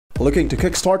Looking to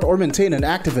kickstart or maintain an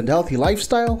active and healthy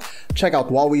lifestyle? Check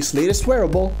out Huawei's latest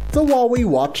wearable, the Huawei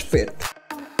Watch Fit.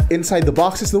 Inside the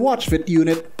box is the Watch Fit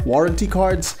unit, warranty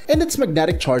cards, and its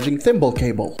magnetic charging thimble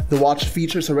cable. The watch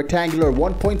features a rectangular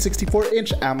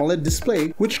 1.64-inch AMOLED display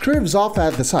which curves off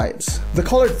at the sides. The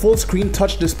colored full-screen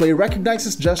touch display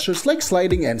recognizes gestures like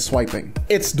sliding and swiping.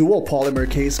 Its dual polymer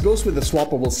case goes with a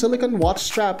swappable silicone watch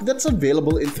strap that's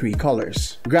available in 3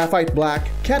 colors: graphite black,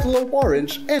 cantaloupe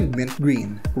orange, and mint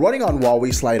green. Running on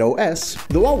Huawei Slide OS,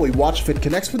 the Huawei Watch Fit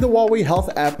connects with the Huawei Health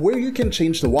app where you can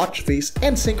change the watch face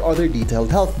and sync other detailed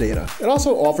health data. It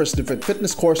also offers different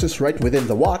fitness courses right within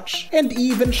the watch, and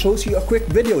even shows you a quick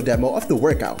video demo of the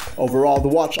workout. Overall, the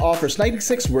watch offers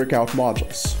 96 workout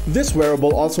modules. This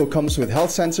wearable also comes with health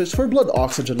sensors for blood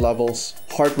oxygen levels,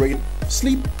 heart rate,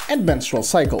 sleep, and menstrual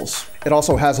cycles. It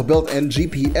also has a built-in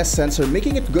GPS sensor,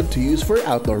 making it good to use for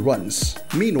outdoor runs.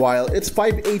 Meanwhile, its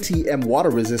 5 ATM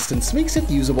water resistance makes it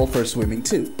usable for swimming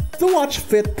too. The Watch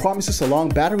Fit promises a long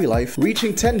battery life,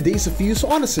 reaching 10 days of use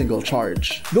on a single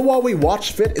charge. The Huawei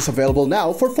Watch Fit is available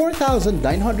now for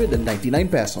 4,999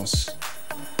 pesos.